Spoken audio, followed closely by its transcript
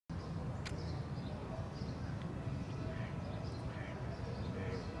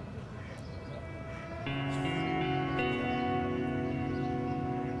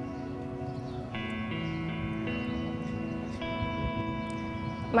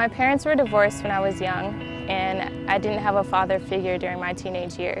My parents were divorced when I was young, and I didn't have a father figure during my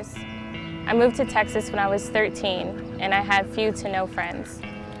teenage years. I moved to Texas when I was 13, and I had few to no friends.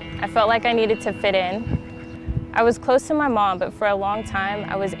 I felt like I needed to fit in. I was close to my mom, but for a long time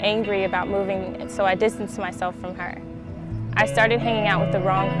I was angry about moving, so I distanced myself from her. I started hanging out with the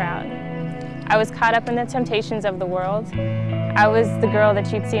wrong crowd. I was caught up in the temptations of the world. I was the girl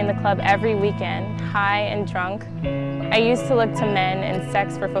that you'd see in the club every weekend, high and drunk. I used to look to men and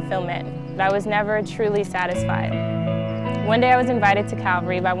sex for fulfillment, but I was never truly satisfied. One day I was invited to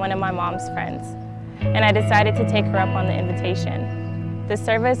Calvary by one of my mom's friends, and I decided to take her up on the invitation. The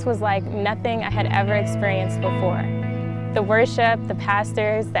service was like nothing I had ever experienced before. The worship, the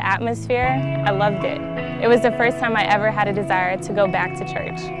pastors, the atmosphere, I loved it. It was the first time I ever had a desire to go back to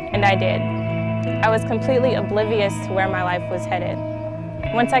church, and I did. I was completely oblivious to where my life was headed.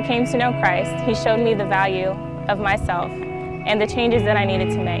 Once I came to know Christ, He showed me the value of myself and the changes that I needed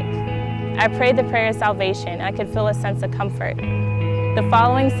to make. I prayed the prayer of salvation, and I could feel a sense of comfort. The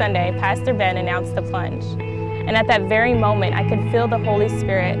following Sunday, Pastor Ben announced the plunge, and at that very moment, I could feel the Holy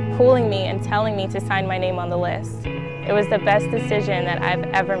Spirit pulling me and telling me to sign my name on the list. It was the best decision that I've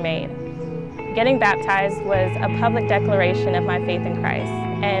ever made. Getting baptized was a public declaration of my faith in Christ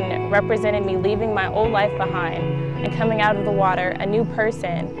and represented me leaving my old life behind and coming out of the water a new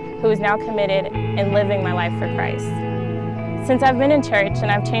person who is now committed and living my life for Christ. Since I've been in church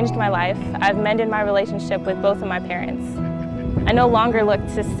and I've changed my life, I've mended my relationship with both of my parents. I no longer look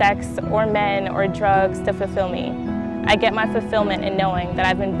to sex or men or drugs to fulfill me. I get my fulfillment in knowing that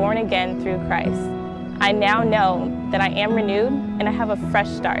I've been born again through Christ. I now know that I am renewed and I have a fresh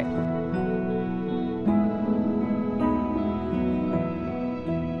start.